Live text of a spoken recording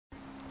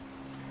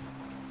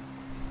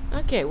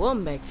Okay,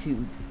 welcome back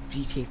to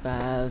GTA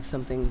 5,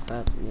 something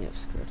about, yeah,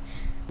 screwed.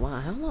 Wow,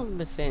 how long have I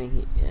been standing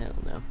here? Yeah, I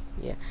don't know.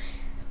 Yeah.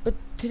 But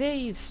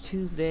today is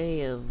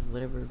Tuesday of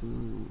whatever,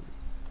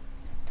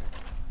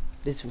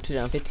 this from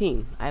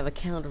 2015. I have a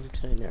calendar from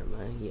today, never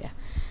mind, yeah.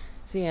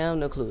 So yeah, I have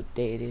no clue what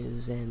day it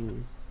is,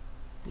 and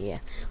yeah.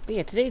 But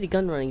yeah, today the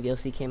gun running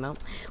DLC came out,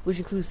 which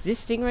includes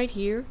this thing right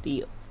here,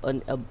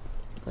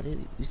 what it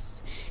was,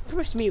 pretty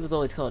much to me it was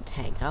always called a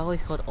tank. I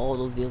always called all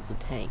those vehicles a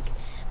tank.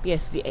 But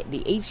yes, the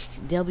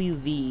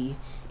HWV,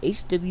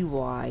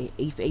 HWY,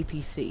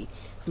 APC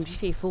from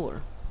GTA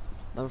 4.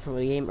 From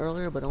a game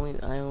earlier, but I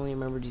only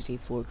remember GTA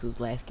 4 because it was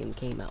the last game that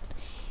came out.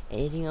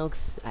 Anything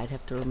else, I'd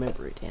have to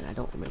remember it, and I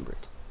don't remember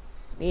it.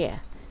 But yeah,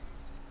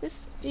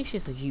 it's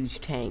just a huge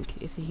tank.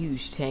 It's a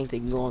huge tank that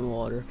can go on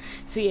water.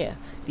 So yeah,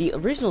 the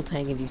original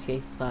tank in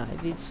GTA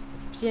 5 is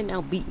been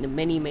outbeaten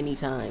many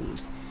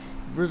times.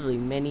 Literally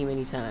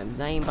many times.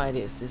 Not even by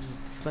this.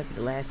 This might be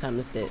the last time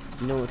that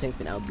no tank's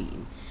been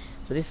outbeaten.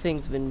 But this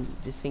thing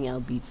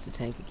outbeats the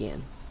tank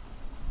again.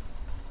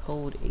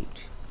 Hold H.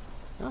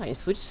 Alright,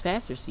 switch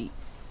faster seat.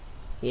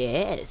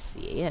 Yes,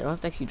 yeah, I don't have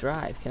to actually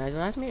drive. Can I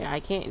drive from here? I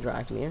can't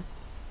drive from here.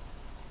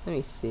 Let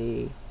me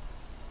see.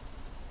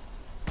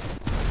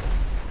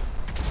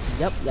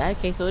 Yep,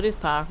 okay, so it is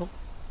powerful.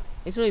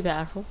 It's really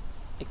powerful.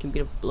 It can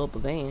blow up a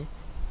van.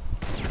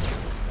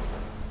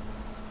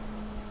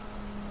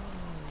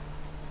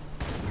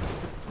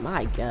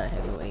 My god, I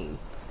have no aim.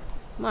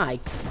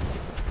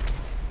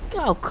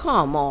 Oh,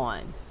 come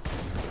on.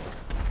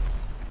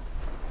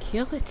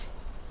 Kill it?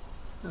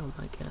 Oh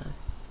my god.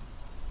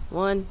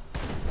 One.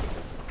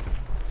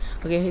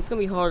 Okay, it's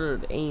gonna be harder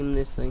to aim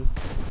this thing.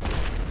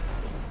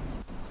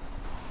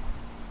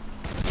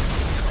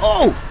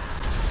 Oh!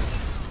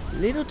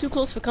 Little too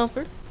close for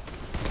comfort.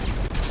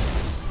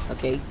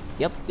 Okay,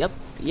 yep.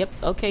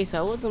 Okay, so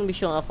I was gonna be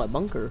showing off my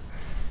bunker.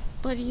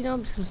 But, you know,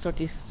 I'm just gonna start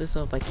this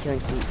off by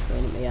killing some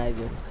random AI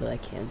vehicles, because I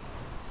can.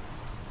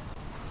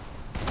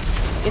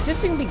 Is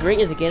this thing gonna be great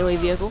as a getaway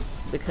vehicle?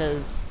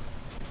 Because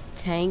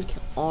tank,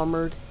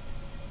 armored.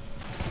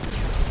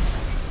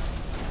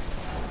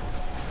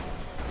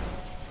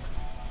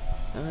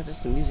 Oh,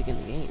 just the music in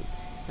the game.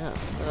 Oh,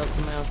 what else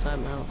am I outside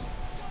my house?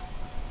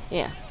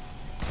 Yeah.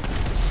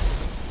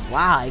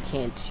 Wow, I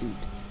can't shoot.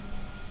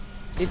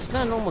 See, if it's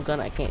not a normal gun,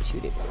 I can't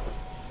shoot it.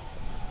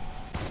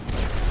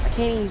 I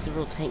can't even use the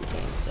real tank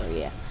cam, so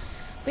yeah.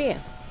 But yeah,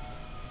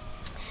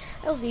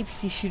 that was the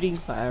APC shooting,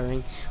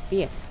 firing. But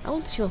yeah, I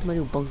want to show off my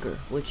new bunker,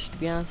 which, to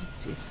be honest,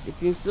 if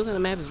you look at the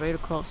map, is right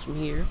across from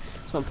here.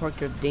 So I'm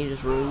parked at a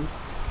dangerous road.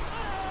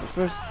 But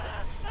first,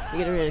 we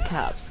get rid of the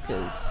cops,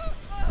 because,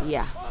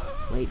 yeah.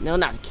 Wait, no,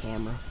 not the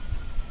camera.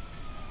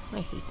 I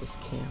hate this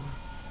camera.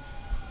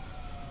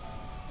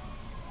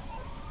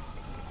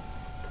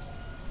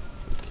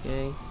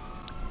 Okay.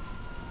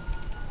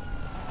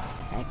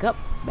 Back up.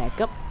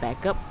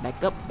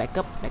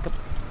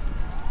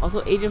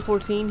 Also, Agent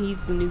 14,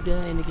 he's the new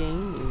guy in the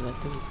game. I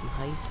think he's from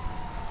Heist.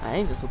 I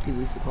think that's what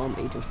people used to call him,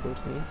 Agent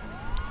 14.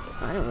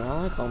 I don't know,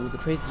 all I call him was the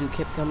crazy dude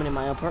kept coming in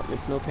my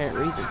apartment for no apparent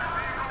reason.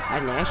 I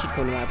didn't ask you to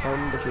come to my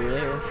apartment, but you were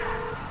there.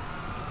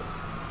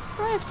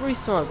 I have 3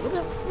 stars.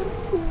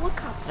 What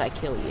cop did I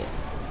kill yet?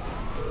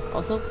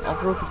 Also,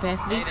 off-road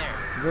capacity,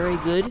 very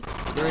good.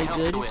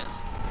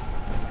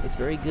 It's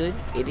very good.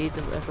 It is,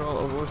 after all,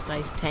 a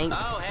oversized tank.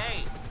 Oh,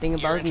 hey. Thing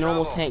about it,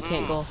 normal tank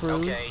can't go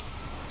off-road. Okay.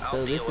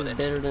 So this is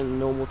better than a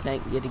normal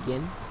tank yet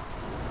again.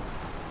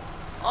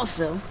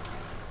 Also,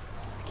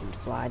 I can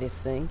fly this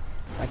thing.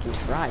 I can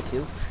try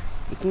to.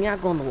 It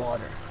cannot go in the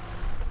water.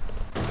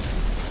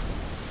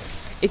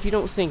 If you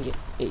don't sink it.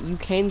 You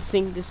can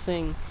sink this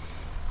thing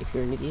if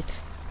you're an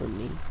idiot, or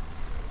me.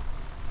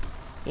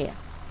 Yeah.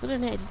 Other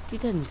than that,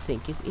 it doesn't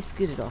sink. It's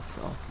good at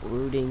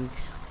off-roading.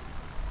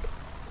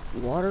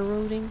 Water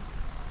roading?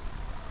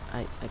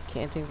 I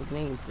can't think of a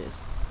name for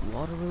this.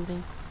 Water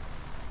roading?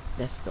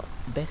 That's the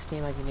best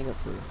name I can think of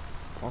for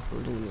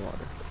off-roading in the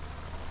water.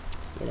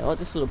 You know what?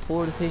 This was a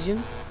poor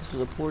decision.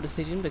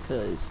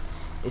 Because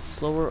it's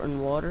slower in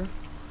water.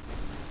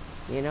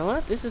 You know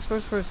what? This is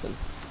first person.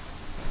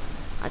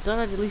 I thought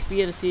I'd at least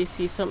be able to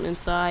see something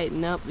inside.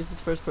 Nope, this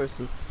is first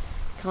person.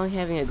 Kind of like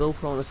having a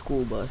GoPro on a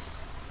school bus.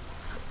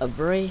 A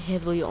very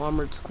heavily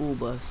armored school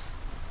bus.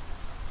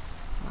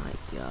 My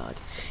god.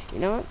 You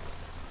know what?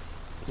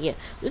 Yeah,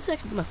 this is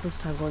actually my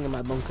first time going in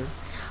my bunker.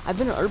 I've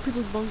been in other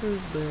people's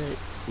bunkers, but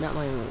not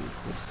my own.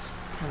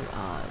 It's kind of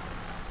odd.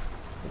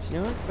 But you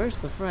know what?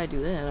 First, before I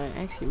do that, I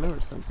actually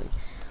remember something.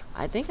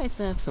 I think I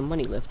still have some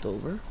money left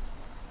over.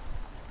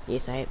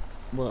 Yes, I have.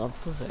 Well,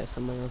 of course I have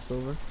some money left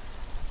over.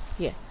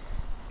 Yeah.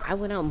 I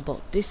went out and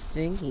bought this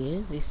thing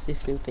here. This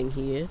new thing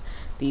here.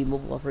 The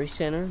Mobile Operations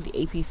Center. The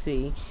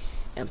APC.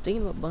 And I'm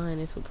thinking about buying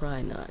this, but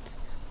probably not.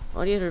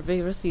 All the other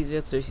rest of these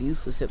vehicles are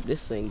useless except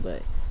this thing,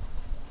 but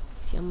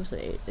see how much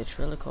the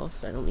trailer costs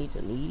that I don't need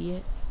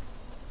yet?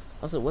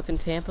 Also, Weapon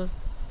Tampa,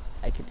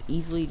 I could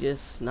easily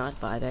just not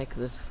buy that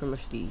because it's pretty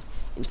much the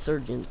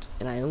Insurgent,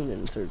 and I own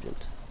an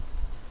Insurgent.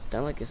 It's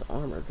not like it's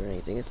armored or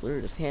anything, it's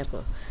literally just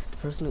Tampa. The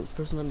person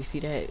let me see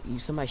that,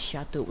 somebody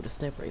shot through it with a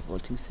sniper rifle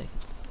in 2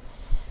 seconds.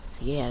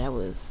 Yeah, that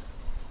was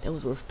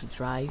worth the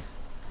drive.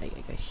 I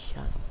got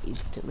shot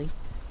instantly.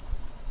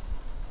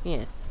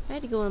 Yeah, I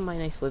had to go on my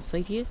nice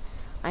website here.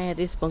 I had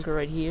this bunker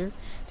right here.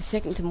 The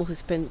second to most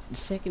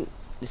expensive,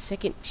 the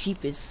second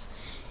cheapest.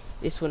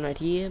 This one right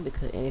here,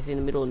 because and it's in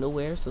the middle of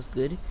nowhere, so it's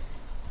good.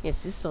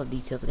 Yes, this is all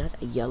details. I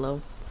got a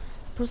yellow,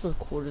 personal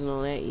quarters and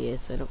all that.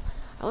 Yes, I want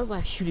to buy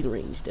a shooting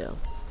range though.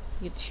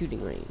 Get the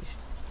shooting range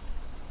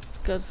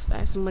because I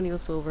have some money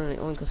left over and it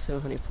only costs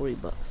 $740.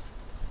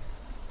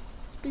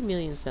 3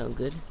 million sound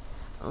good.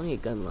 I don't need a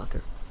gun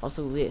locker.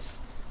 Also this,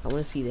 I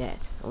want to see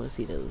that. I want to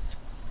see those.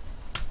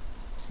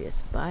 So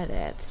yes, buy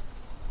that.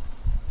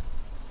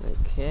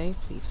 Okay,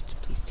 please,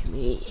 $2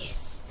 million.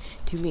 Yes,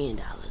 $2 million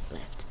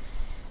left.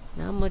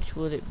 Now, how much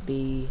would it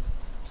be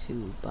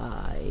to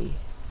buy?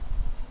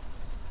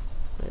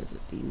 What is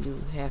it? The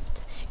new half.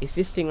 It's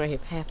this thing right here,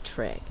 half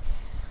track.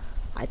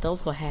 I thought it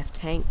was called half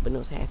tank, but no,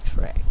 it's half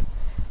track.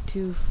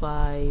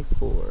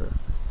 254.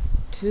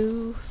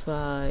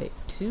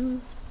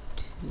 252.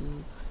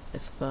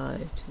 That's 5.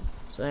 2.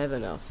 So I have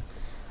enough.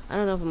 I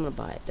don't know if I'm gonna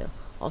buy it though.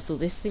 Also,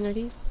 this thing right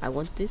here, I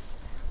want this,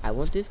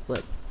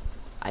 but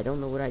I don't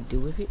know what I'd do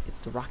with it. It's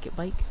the rocket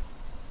bike,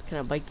 the kind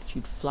of bike that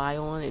you'd fly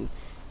on, and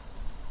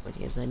but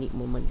yes, I need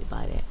more money to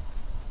buy that.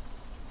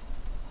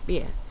 But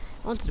yeah,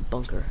 on to the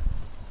bunker.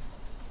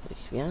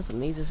 Which, to be honest, the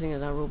amazing thing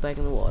is I rolled back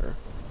in the water.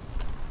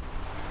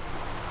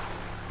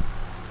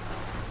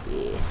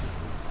 Yes.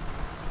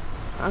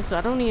 Honestly,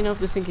 I don't even know if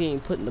this thing can even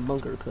put in the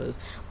bunker, because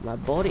when I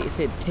bought it, it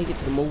said take it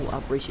to the Mobile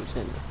Operations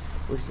Center,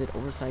 which is an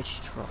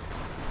oversized truck.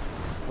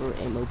 Or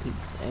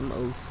MOPs.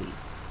 MOC.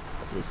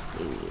 This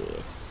thing,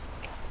 yes.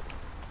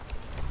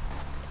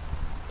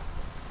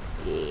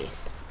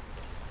 Yes.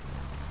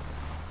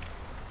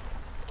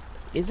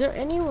 Is there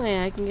any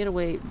way I can get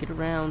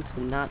around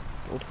to not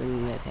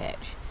opening that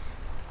hatch?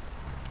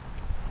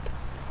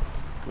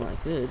 Well, I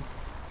could.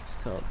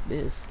 Just call it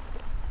this.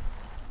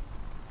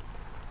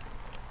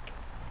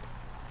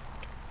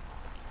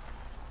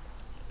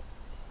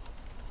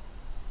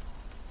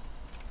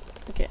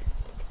 Okay.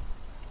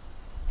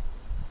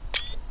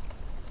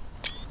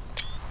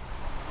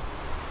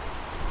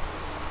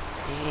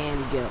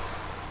 And go.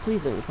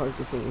 Please let me park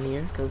this thing in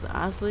here, because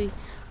honestly,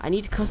 I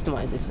need to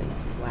customize this thing.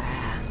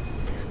 Wow.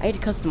 I had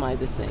to customize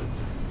this thing.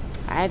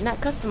 I have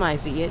not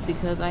customized it yet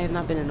because I have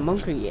not been in the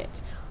bunker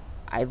yet.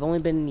 I've only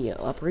been in the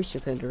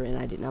operations center and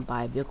I did not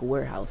buy a vehicle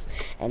warehouse.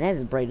 And that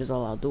is bright as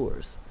all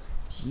outdoors.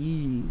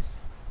 Jeez.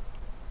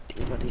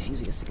 Think about this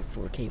using a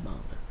 4K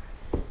monitor.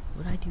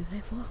 What I do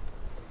that for?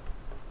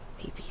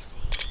 ABC.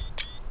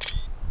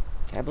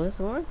 Can I blow this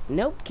horn?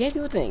 Nope, can't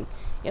do a thing.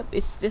 Yep,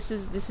 this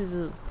is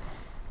a,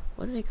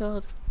 what are they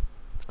called?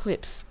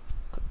 Clips.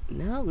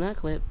 No, not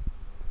clip.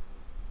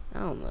 I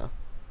don't know.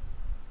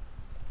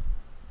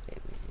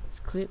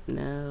 Clip,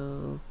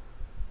 no.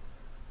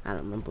 I don't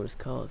remember what it's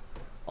called.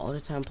 All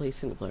the time play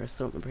single player,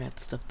 so I don't remember half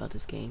the stuff about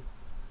this game.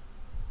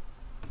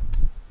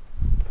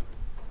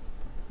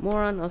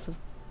 Moron, also.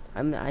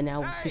 I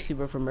now officially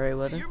work for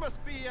Merryweather. You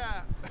must be,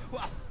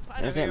 well,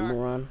 there's that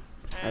moron.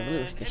 I really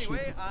wish I could shoot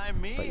him.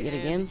 But yet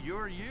again,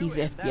 he's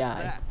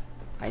FBI.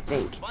 I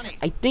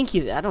think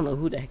he's, I don't know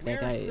who the heck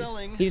that guy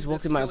is. He just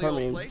walked in my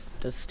apartment and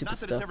does stupid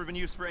stuff. Not that it's ever been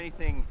used for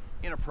anything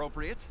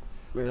inappropriate.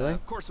 Really?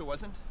 Of course it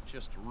wasn't.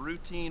 Just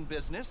routine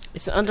business.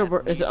 It's an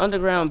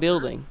underground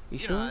building. You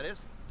sure? You know how it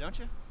is, don't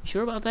you? You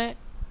sure about that?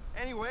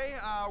 Anyway,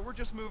 we're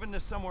just moving to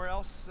somewhere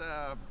else,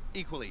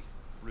 equally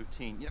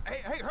routine. Yeah,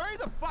 hey, hurry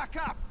the fuck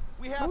up!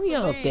 We have to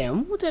yell leave. at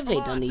them. What have they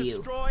done to you?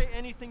 Destroy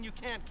anything you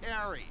can't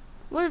carry.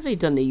 What have they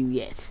done to you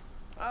yet?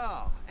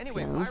 Oh,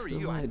 anyway, Yeah, if I were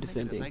you, I'd make it a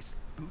defending. nice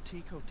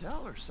boutique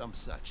hotel or some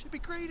such. It'd be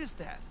great as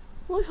that.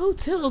 What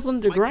hotel is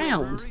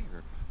underground? Microbrewery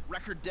or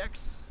record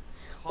decks.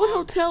 What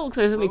hotel looks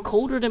like it's gonna be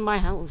colder than my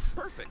house?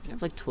 Perfect. I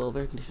have like 12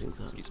 air conditionings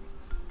on. Excuse me.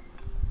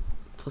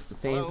 Plus the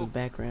fans in the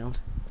background.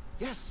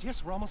 Yes,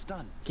 we're almost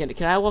done. Can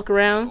I walk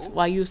around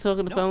while you was talking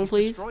on the phone,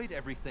 please? Destroyed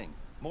everything.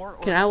 More or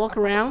Can I less. walk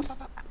around?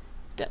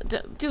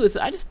 Dude,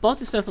 I just bought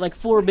this stuff for like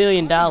 $4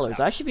 billion.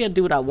 I should be able to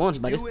do what I want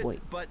by this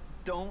point. But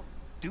don't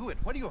do it.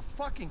 What are you, a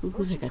fucking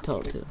Who's that guy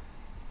talking to?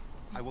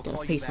 I will Got a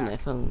call face you on back.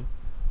 that phone.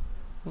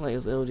 Like it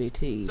was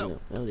LJT. So, You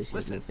know, LJT has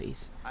listen, no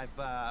face.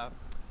 how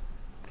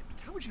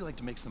would you like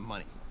to make some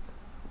money?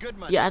 Good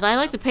money. Yeah, I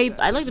like to pay.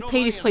 I like to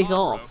pay this place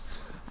off. Roast,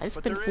 I just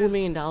but spent there $4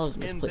 million is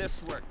in this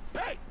place. work.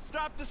 Hey,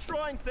 stop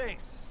destroying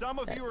things. Some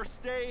of you are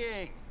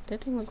staying.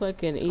 That thing looks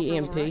like an Let's go for a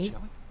little ride, EMP.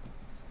 shall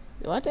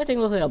we? Why'd that thing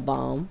look like a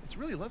bomb? It's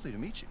really lovely to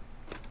meet you.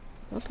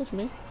 Don't touch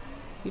me.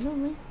 You know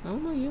me. I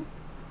don't know you.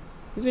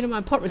 You've been in my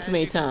apartment too As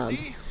many you can times.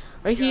 see,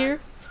 Right we got here.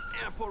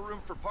 Ample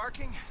room for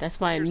parking. That's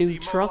my Here's new the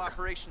mobile truck.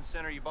 operations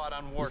center you bought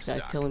on This guy's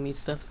Warstock. telling me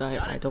stuff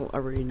that I don't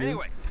already know.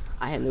 Anyway,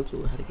 I had no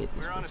clue how to get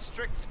this. we're on a place.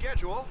 strict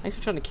schedule. Thanks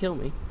for trying to kill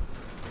me.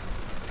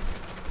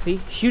 See,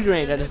 shooting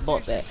range. I just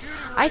bought that.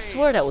 I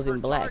swear that was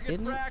in black,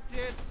 didn't it?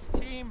 Practice,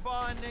 team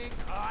bonding.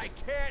 I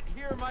can't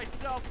hear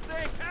myself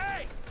think.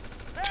 Hey,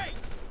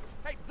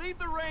 leave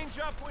the range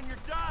up when you're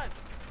done.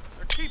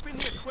 They're keeping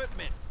the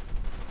equipment.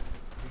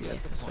 Yeah,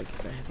 that's like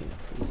if I have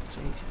enough for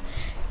range.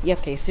 Yeah,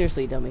 okay,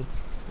 seriously, dummy.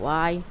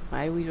 Why?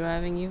 Why are we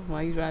driving you?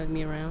 Why are you driving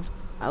me around?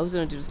 I was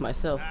gonna do this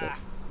myself, but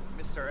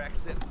Mr.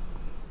 Exit.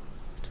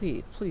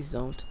 please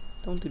don't.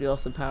 Don't do the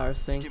Austin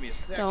Powers thing. Give me a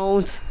sec.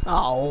 Don't.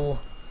 Oh.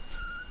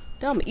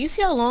 Tell me. You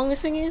see how long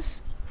this thing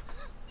is?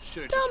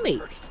 Tell me.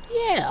 Reversed.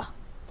 Yeah.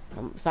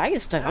 If I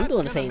get stuck, I'm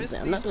doing the same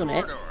thing. I'm not doing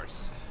that.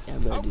 Yeah,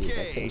 I'm gonna do the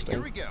exact same Here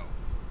we thing. go.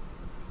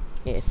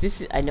 Yes,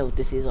 this is. I know what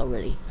this is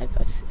already. I've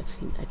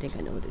seen. I think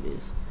I know what it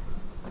is.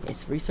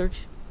 It's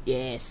research.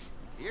 Yes.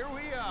 Here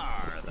we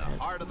are, the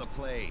heart of the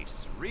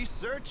place.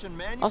 Research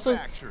and Also,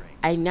 manufacturing.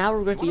 I now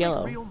regret the You wanna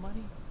yellow. make real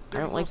money? I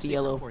don't like the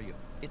yellow. For you.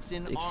 It's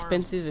in It's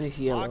expensive and it's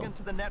yellow. Log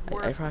into the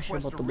network, I probably should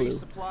have request bought a the blue.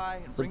 resupply,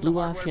 and The bring blue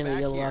hardware option and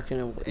back yellow here. option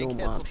and no Eggheads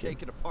will option.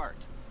 take it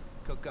apart.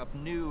 Cook up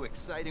new,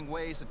 exciting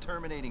ways of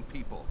terminating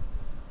people.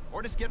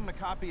 Or just get them to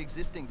copy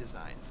existing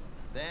designs.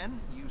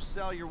 Then, you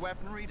sell your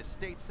weaponry to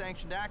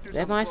state-sanctioned actors Is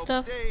that on the my globe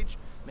stuff? stage,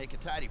 make a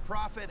tidy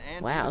profit,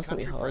 and Wow, do it's the gonna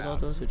be country hard proud. all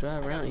those who drive I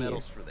got around here.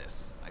 medals for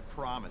this, I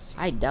promise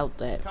you. I doubt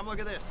that. Come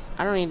look at this.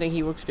 I don't even think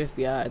he works for the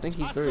FBI. I think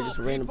he's really just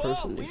a random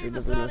person that you're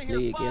never gonna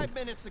see again. 5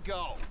 minutes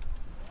ago.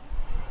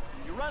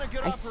 You run a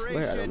good I swear I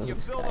don't operation, know you who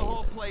this fill guy the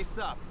whole is. place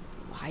up.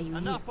 Why are you here?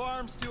 Enough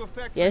arms to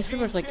affect Yeah, it's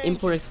pretty much regime like change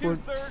import, in export, 2/3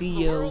 of the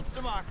CEO, world's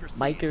democracies,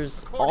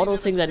 bikers, according all those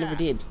to the things I never stats.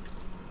 did.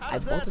 How I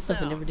does bought that the stuff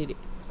and sound? never did it.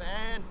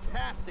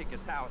 Fantastic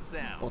is how it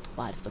sounds. I'll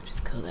buy the stuff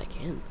just cause I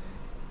can.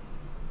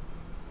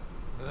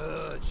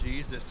 Ugh,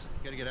 Jesus.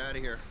 Gotta get out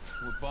of here.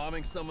 We're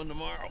bombing someone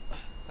tomorrow.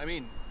 I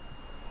mean,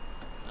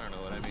 I don't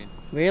know what I mean.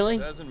 Really?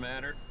 Doesn't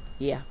matter.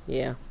 Yeah,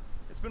 yeah.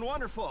 It's been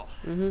wonderful.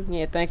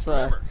 Yeah, thanks a lot.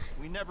 Remember,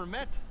 we never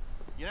met.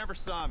 You never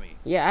saw me.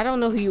 Yeah, I don't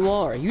know who you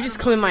are. You just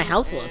come in my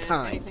house all the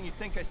time. Anything you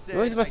think I said,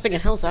 Where's my I singing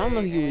did house? I don't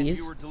know who say, you and is.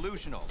 You were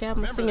delusional. Stay out of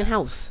my Remember singing that.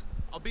 house.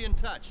 I'll be in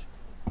touch.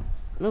 I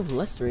know who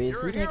Lester is.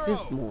 You're Who a the heck's this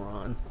hero.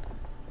 moron?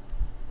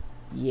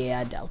 Yeah,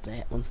 I doubt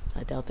that one.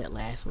 I doubt that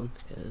last one.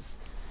 Cause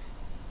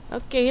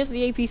okay, here's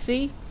the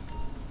APC.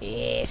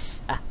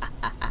 Yes.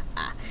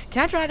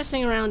 Can I try to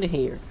sing around in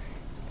here?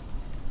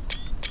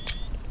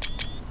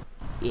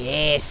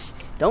 Yes.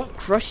 Don't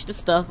crush the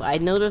stuff. I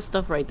know there's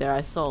stuff right there.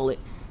 I saw it.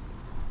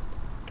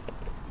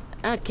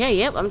 Okay,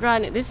 yep, I'm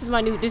driving it. This is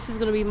my new, this is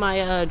gonna be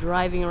my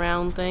driving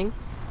around thing.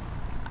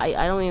 I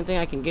don't even think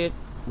I can get it.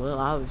 Well,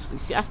 obviously.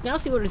 See, I now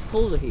see where this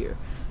poles are here.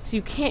 So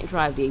you can't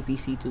drive the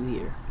APC through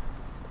here.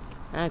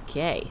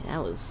 Okay,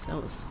 that was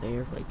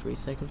fair for like 3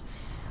 seconds.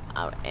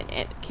 And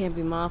it can't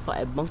be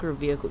modified. A bunker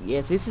vehicle.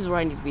 Yes, this is where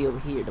I need to be over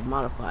here to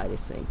modify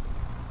this thing.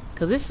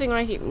 Cause this thing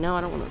right here. No,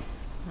 I don't want to.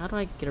 How do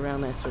I get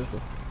around that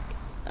circle?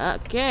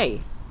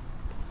 Okay.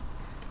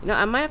 You know,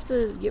 I might have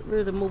to get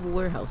rid of the mobile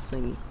warehouse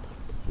thingy.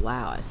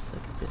 Wow, I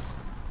suck at this.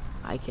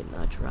 I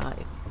cannot drive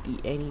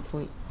at any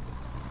point.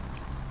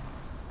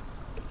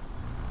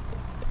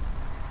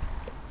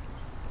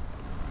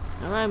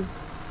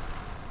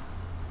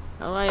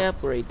 How do I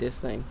operate this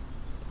thing?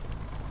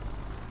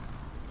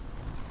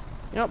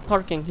 You know,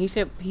 parking. He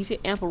said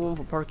ample room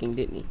for parking,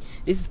 didn't he?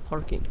 This is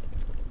parking.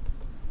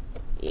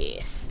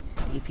 Yes.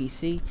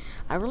 APC.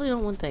 I really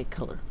don't want that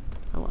color.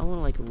 I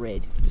want like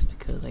red, just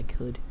because I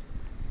could.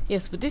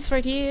 Yes, but this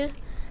right here,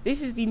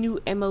 this is the new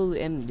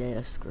MOM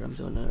desk. I'm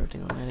doing another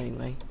thing on that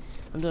anyway.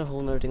 I'm doing a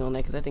whole other thing on that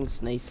because I think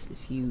it's nice.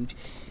 It's huge.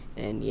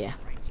 And yeah.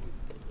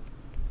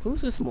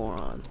 Who's this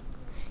moron?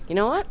 You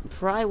know what?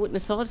 Probably wouldn't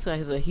have saw this guy.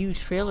 There's a huge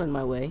trailer in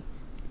my way.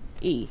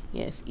 E.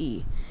 Yes,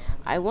 E.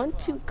 I want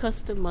to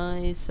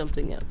customize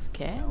something else.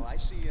 Cab? Well, I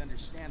see you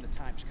understand the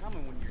time's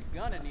coming when you're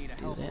gonna need a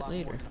hell of a that lot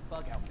later. more than a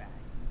bug out bag.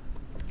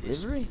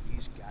 Livery?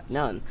 He's got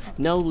None.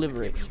 No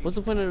livery. What's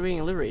the point of being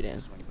a livery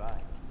then? Swing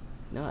by.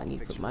 No, I need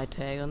to put my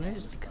tag on there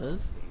just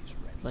because. Days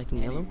ready. Like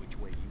Any yellow. which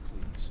way you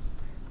please.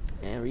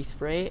 And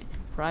respray it.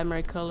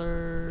 Primary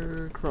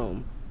color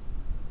chrome.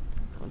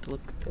 I want to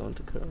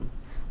chrome.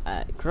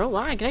 Chrome.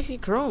 Wow, I can actually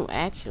chrome.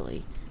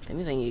 Actually, that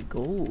means I can get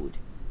gold.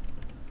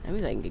 That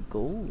means I can get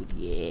gold.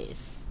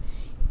 Yes.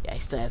 I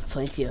still have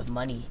plenty of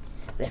money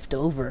left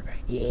over.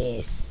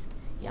 Yes.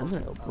 Yeah, I'm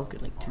gonna go broke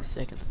in like 2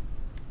 seconds.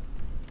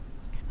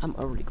 I'm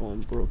already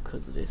going broke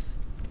because of this.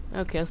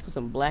 Okay, let's put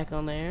some black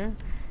on there.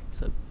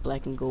 So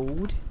black and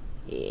gold.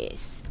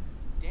 Yes.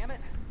 Damn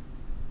it.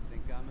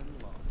 Think I'm in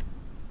love.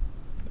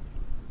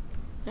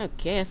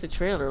 Okay, that's the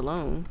trailer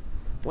alone.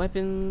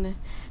 Weapon,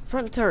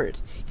 front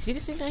turret. You see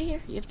this thing right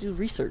here? You have to do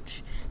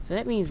research. So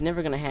that means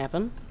never gonna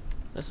happen.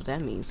 That's what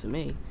that means to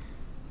me.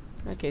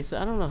 Okay, so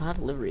I don't know how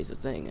the livery is a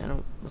thing.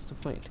 What's the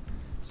point?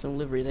 There's no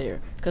livery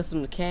there.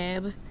 Custom the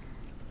cab.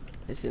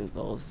 This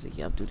involves,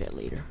 yeah, I'll do that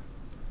later.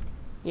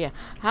 Yeah,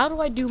 how do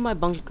I do my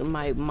my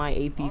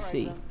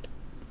APC? All right,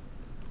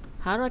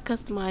 How do I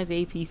customize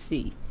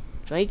APC?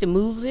 Do I need to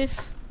move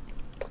this?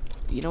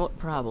 You know what?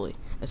 Probably.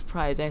 That's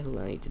probably exactly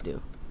what I need to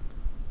do.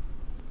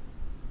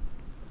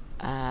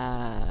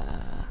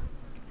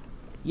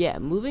 Yeah,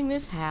 moving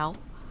this how?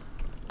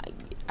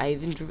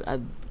 I've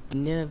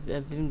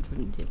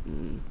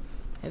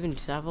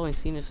only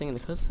seen this thing in the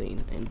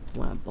cutscene and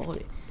when I bought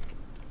it.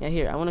 Yeah,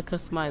 here, I want to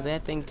customize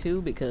that thing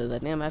too because I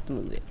damn have to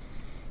move it.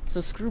 So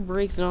screw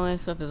brakes and all that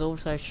stuff is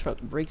oversized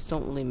truck. Brakes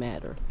don't really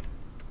matter.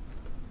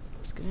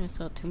 It's gonna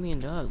sell $2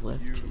 million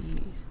left.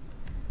 Jeez.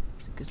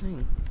 good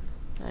thing.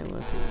 I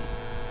want to.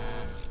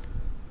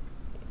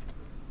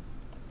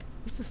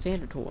 What's the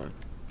standard horn?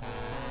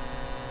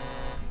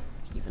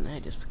 Keeping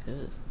that just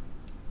because.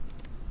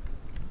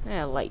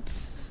 Yeah,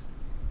 lights.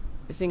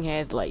 This thing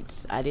has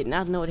lights. I did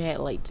not know it had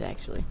lights,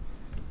 actually.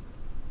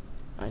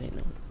 I didn't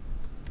know.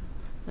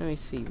 Let me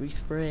see.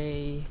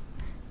 Respray.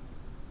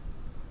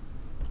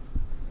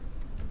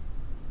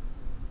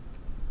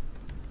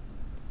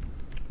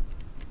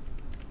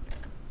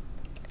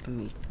 Let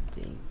me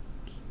think.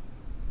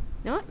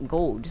 Not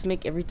gold. Just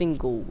make everything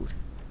gold.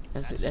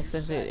 That's it. That's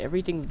it.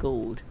 Everything's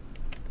gold.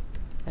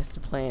 That's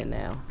the plan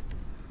now.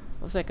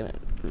 What's that gonna?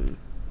 You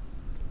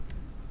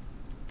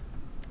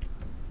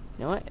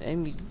know what? That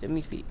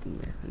needs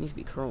to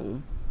be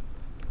chrome.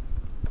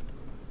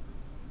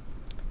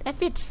 That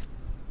fits.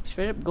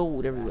 Straight up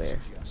gold everywhere.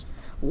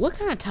 What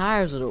kind of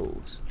tires are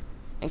those?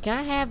 And can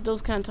I have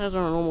those kind of tires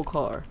on a normal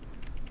car?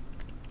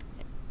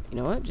 You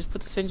know what? Just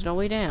put the suspension all the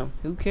way down.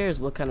 Who cares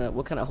what kind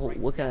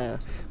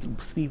of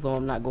speed bump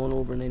I'm not going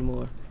over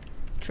anymore?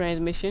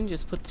 Transmission.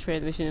 Just put the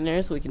transmission in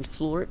there so we can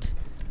floor it.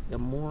 Like a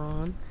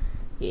moron.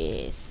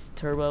 Yes.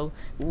 Turbo.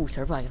 Ooh,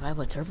 turbo. If I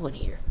put turbo in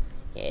here.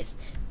 Yes.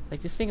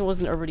 Like this thing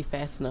wasn't already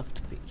fast enough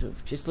to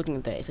just looking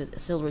at that. It says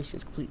acceleration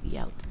is completely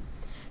out.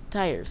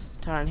 Tires.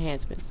 Tire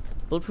enhancements.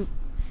 Bulletproof.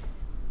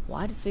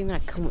 Why does this thing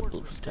not come with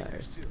bulletproof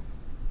tires?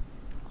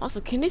 Also,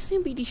 can this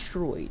thing be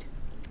destroyed?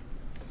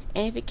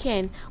 And if it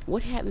can,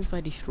 what happens if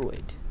I destroy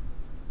it?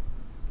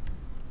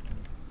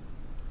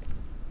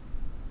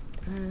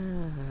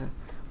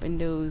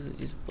 Windows,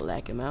 just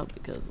black them out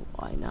because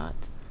why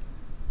not?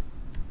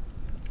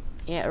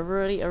 Yeah, I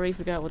already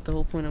forgot what the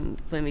whole point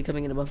of plan me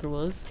coming in a bunker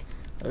was,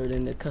 other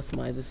than to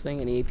customize this thing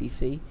in the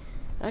APC.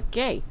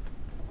 Okay.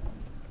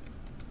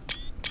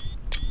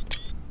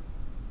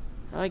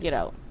 How do I get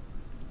out?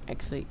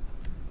 Actually,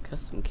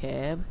 custom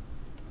cab.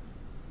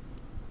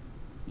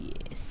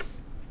 Yes.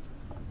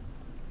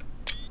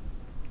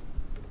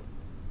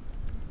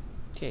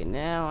 Okay,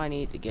 now I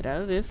need to get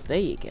out of this. There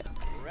you go.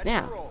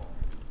 Now.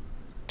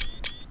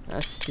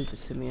 That's stupid,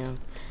 Simeon.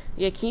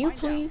 Yeah, can you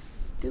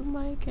please do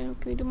my... Can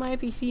we do my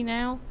APC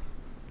now?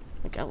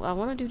 Like, I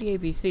want to do the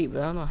APC,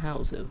 but I don't know how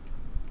to.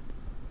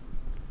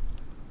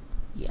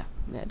 Yeah,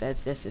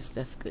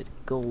 that's good.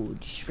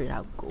 Gold, straight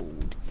out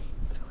gold.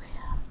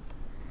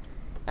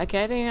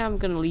 Okay, I think I'm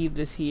gonna leave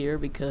this here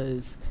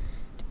because,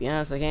 to be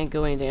honest, I can't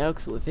go anything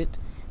else with it,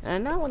 and I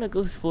now want to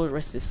go explore the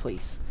rest of this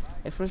place.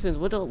 Like, for instance,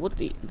 where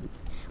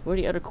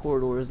the other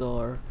corridors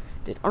are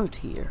that aren't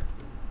here.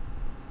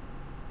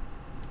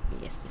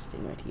 Yes, this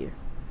thing right here.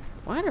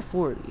 Why are there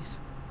 4 of these?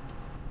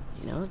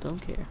 You know, don't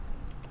care.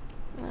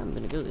 I'm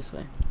gonna go this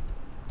way.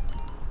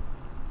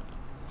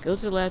 Go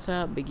to the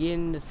laptop,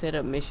 begin the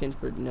setup mission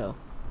for no.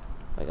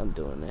 Like I'm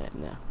doing that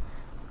now.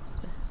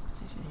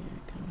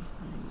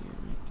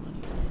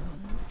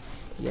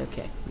 Yeah,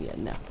 okay. Yeah,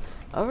 no.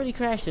 I already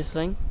crashed this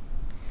thing.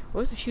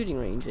 Where's the shooting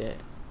range at?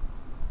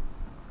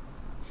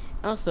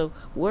 Also,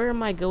 where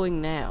am I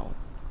going now?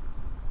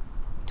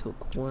 To a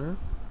corner.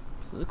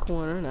 So the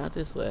corner, not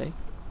this way.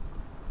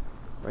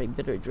 Right,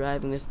 better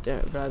driving this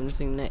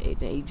thing, that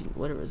agent,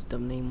 whatever his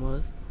dumb name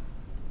was.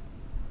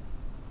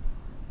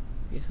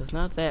 Okay, so it's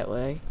not that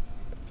way.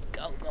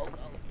 Go, go, go.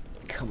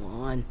 Come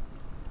on.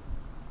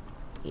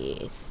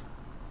 Yes.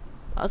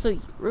 Also,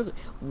 really,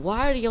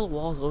 why are the yellow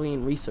walls only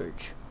in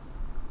research?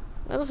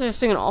 That looks like they're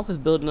seeing an office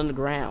building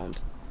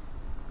underground.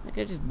 Like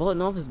I just bought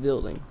an office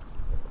building,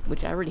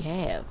 which I already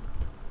have.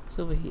 It's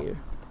over here.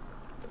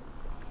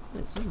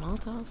 Wait, is this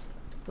Molotovs?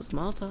 What's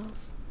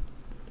Molotovs?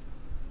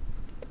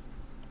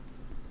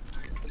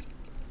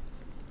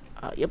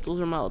 Yep, those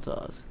are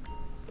Molotovs.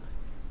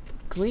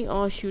 Complete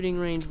all shooting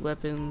range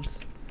weapons.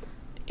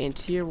 And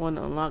Tier 1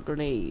 unlock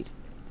grenade.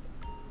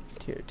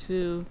 Tier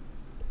 2.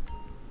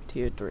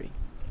 Tier 3.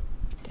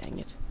 Dang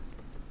it.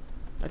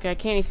 Okay, I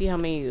can't even see how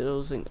many of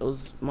those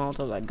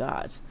Molotovs I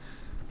got.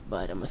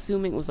 But I'm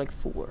assuming it was like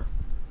 4. Or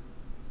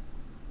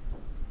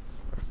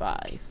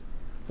 5.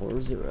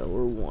 Or 0.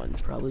 Or 1.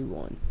 Probably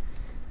 1.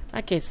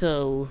 Okay,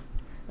 so...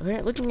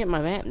 looking at my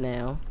map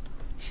now...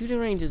 Shooting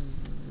range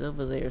is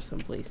over there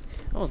someplace.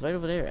 Oh, it's right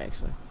over there,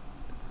 actually.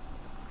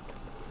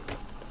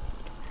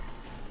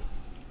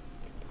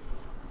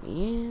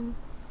 Man.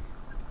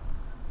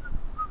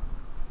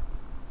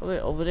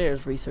 Over there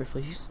is research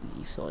place.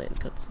 You saw that in the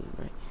cutscene,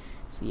 right?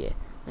 So, yeah.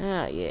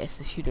 Ah, yeah, it's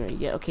the shooting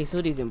range. Yeah, okay, so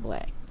it is in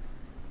black.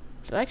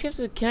 Do I actually have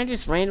to... Can I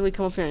just randomly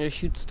come up here and just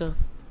shoot stuff?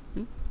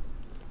 Or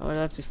do I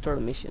have to start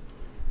a mission?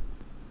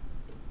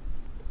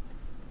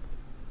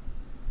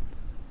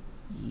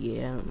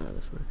 Yeah, I don't know how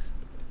this works.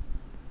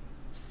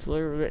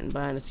 Slur written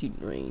behind the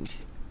shooting range.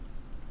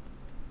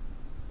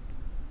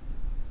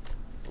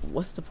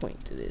 What's the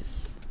point to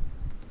this?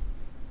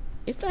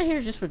 It's not here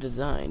just for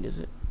design, is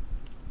it?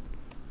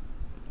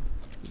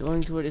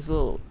 Going to where this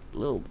little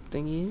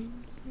thing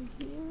is right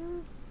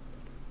here.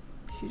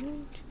 Shooting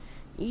range.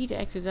 Need to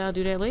exit. I'll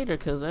do that later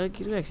because I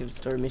do actually have to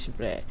start a mission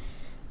for that.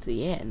 So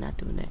yeah, not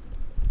doing that.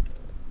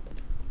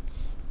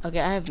 Okay,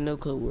 I have no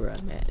clue where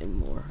I'm at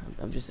anymore.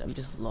 I'm just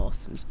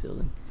lost in this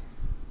building.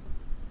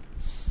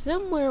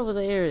 somewhere over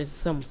there is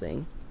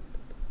something.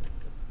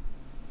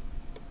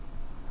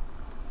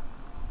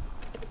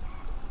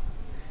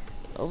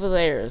 Over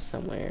there is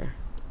somewhere.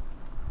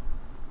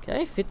 Can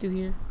I fit through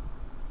here?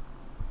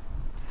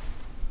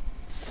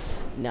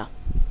 No.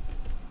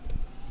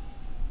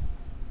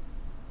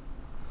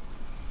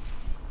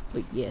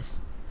 Wait,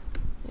 yes.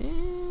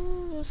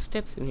 There's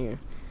steps in here.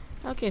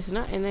 Okay, so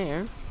not in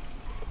there.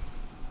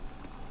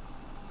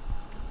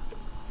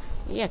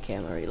 Yeah, okay,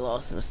 I'm already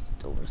lost in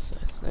a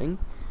oversized thing.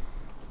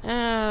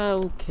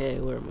 Okay,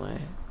 where am I?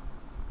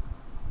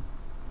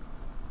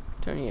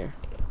 Turn here.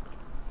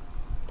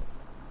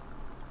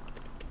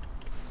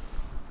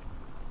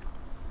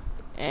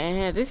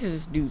 And this is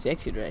this dude's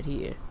exit right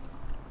here.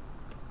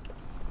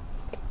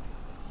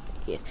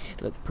 Yes,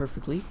 look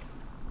perfectly.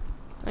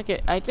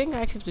 Okay, I think I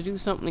actually have to do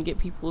something to get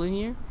people in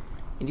here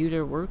and do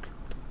their work.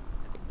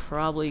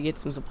 Probably get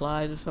some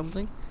supplies or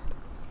something.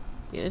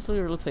 Yeah, this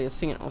literally looks like a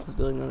single office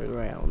building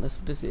underground. That's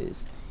what this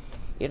is.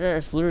 Yeah,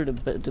 that's literally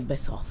the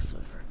best office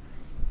ever.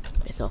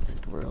 Best office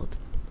in the world.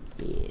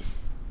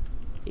 Yes.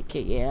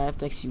 Okay, yeah, I have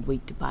to actually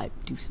wait to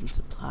do some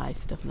supply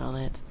stuff and all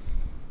that.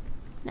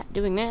 Not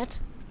doing that.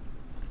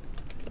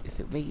 If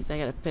it means I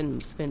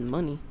gotta spend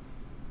money.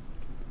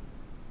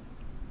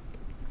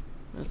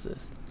 What's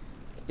this?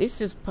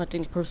 This is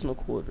putting personal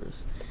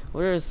quarters.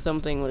 Where is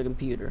something with a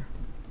computer?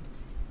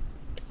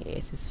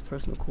 Yes, this is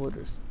personal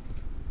quarters.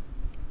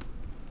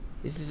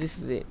 This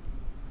is it.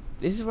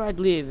 This is where I'd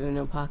live in an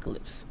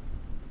apocalypse.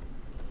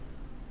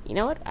 You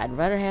know what? I'd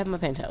rather have my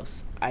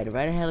penthouse. I'd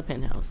rather have a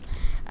penthouse.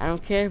 I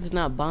don't care if it's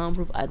not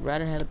bomb-proof. I'd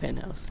rather have a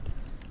penthouse.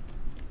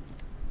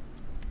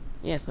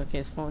 Yes, okay,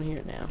 it's falling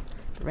here now.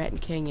 The Raton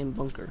Canyon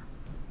bunker.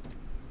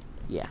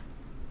 Yeah,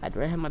 I'd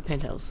rather have my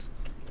penthouse.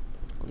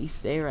 At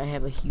least there I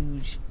have a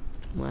huge...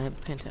 Well, I have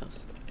a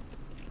penthouse.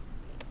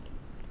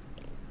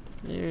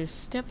 There's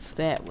steps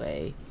that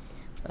way.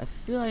 But I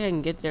feel like I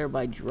can get there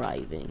by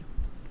driving.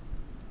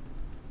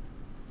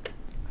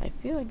 I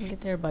feel I can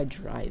get there by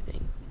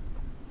driving.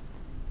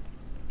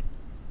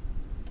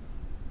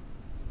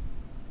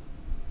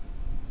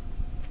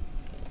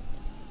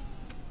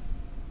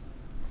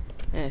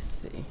 Let's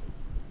see.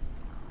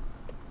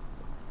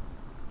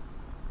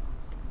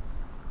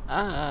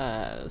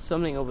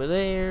 Something over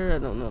there. I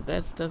don't know what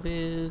that stuff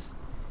is.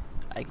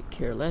 I could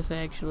care less,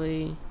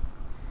 actually.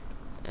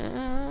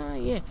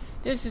 Yeah.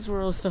 This is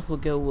where all the stuff will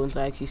go once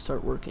I actually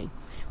start working.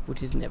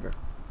 Which is never.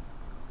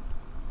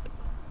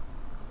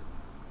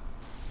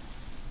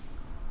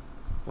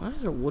 Why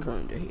is there water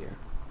under here?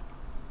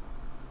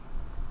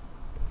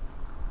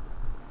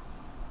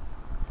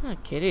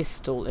 Okay, they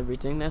stole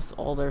everything. That's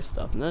all their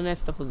stuff. None of that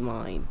stuff was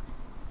mine.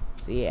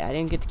 So yeah, I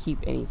didn't get to keep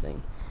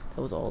anything.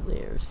 That was all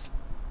theirs.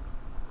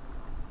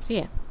 So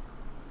yeah.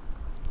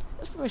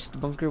 That's pretty much the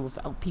bunker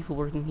without people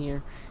working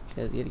here.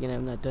 Because yet again,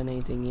 I've not done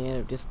anything yet.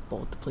 I've just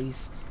bought the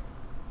place.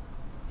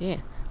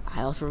 Yeah.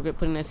 I also regret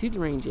putting that shooting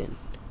range in.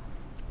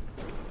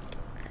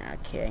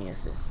 Okay,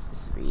 this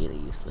is really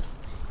useless.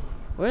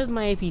 Where's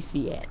my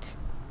APC at?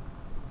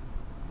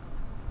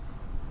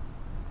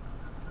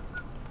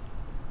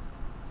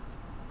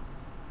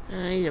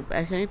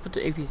 Actually, I need to put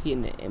the APC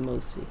in the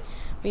MOC.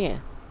 But yeah.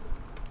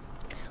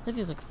 That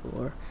feels like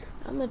 4.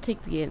 I'm gonna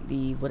take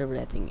the whatever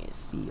that thing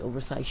is, the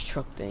oversized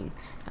truck thing,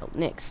 out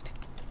next.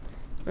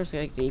 First,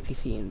 I gotta get the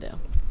APC in though.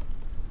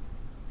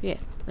 Yeah,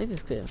 leave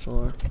this clear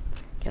for.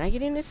 Can I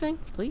get in this thing,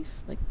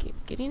 please? Like,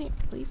 get in it,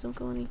 please. Don't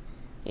go any.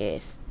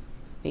 Yes,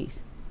 please.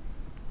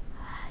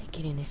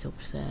 Get in this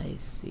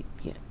oversized.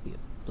 Yeah,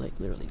 like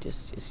literally,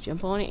 just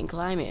jump on it and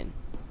climb in.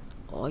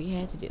 All you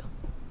had to do.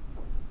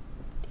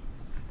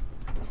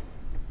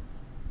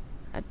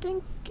 I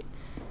don't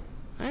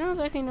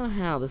exactly know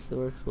how this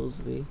was supposed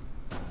to be.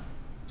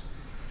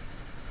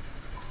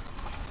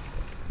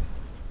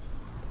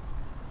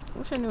 I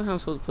wish I knew how I'm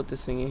supposed to put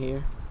this thing in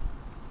here.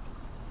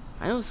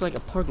 I know it's like a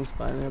parking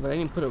spot in there, but I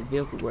didn't put a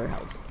vehicle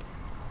warehouse.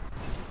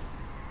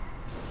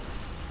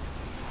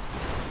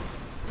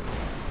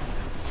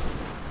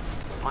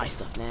 My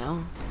stuff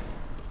now.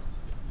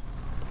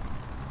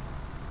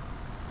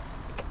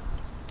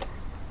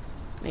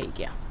 There you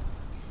go.